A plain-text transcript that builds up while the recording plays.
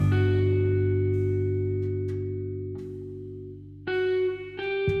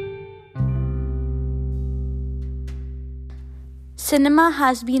Cinema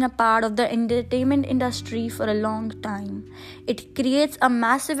has been a part of the entertainment industry for a long time. It creates a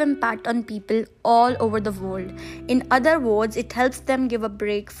massive impact on people all over the world. In other words, it helps them give a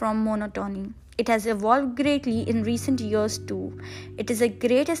break from monotony. It has evolved greatly in recent years too. It is a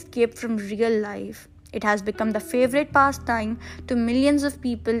great escape from real life. It has become the favorite pastime to millions of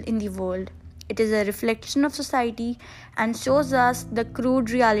people in the world. It is a reflection of society and shows us the crude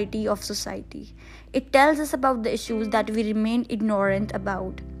reality of society. It tells us about the issues that we remain ignorant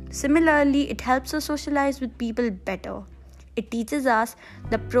about. Similarly, it helps us socialize with people better. It teaches us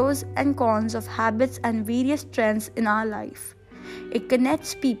the pros and cons of habits and various trends in our life. It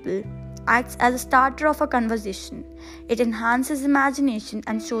connects people, acts as a starter of a conversation. It enhances imagination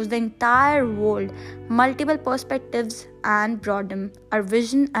and shows the entire world multiple perspectives and broaden our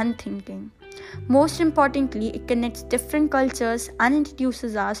vision and thinking. Most importantly, it connects different cultures and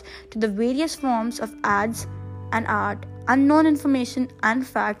introduces us to the various forms of ads and art, unknown information and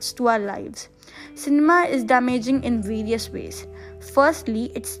facts to our lives. Cinema is damaging in various ways.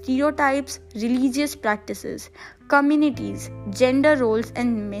 Firstly, it stereotypes religious practices, communities, gender roles,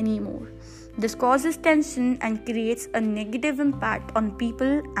 and many more. This causes tension and creates a negative impact on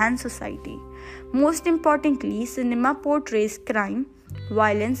people and society. Most importantly, cinema portrays crime,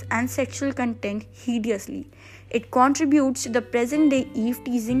 violence, and sexual content hideously. It contributes to the present day eve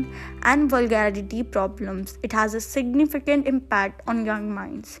teasing and vulgarity problems. It has a significant impact on young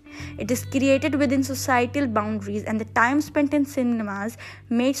minds. It is created within societal boundaries, and the time spent in cinemas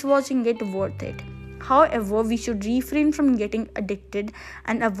makes watching it worth it. However, we should refrain from getting addicted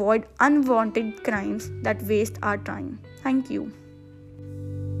and avoid unwanted crimes that waste our time. Thank you.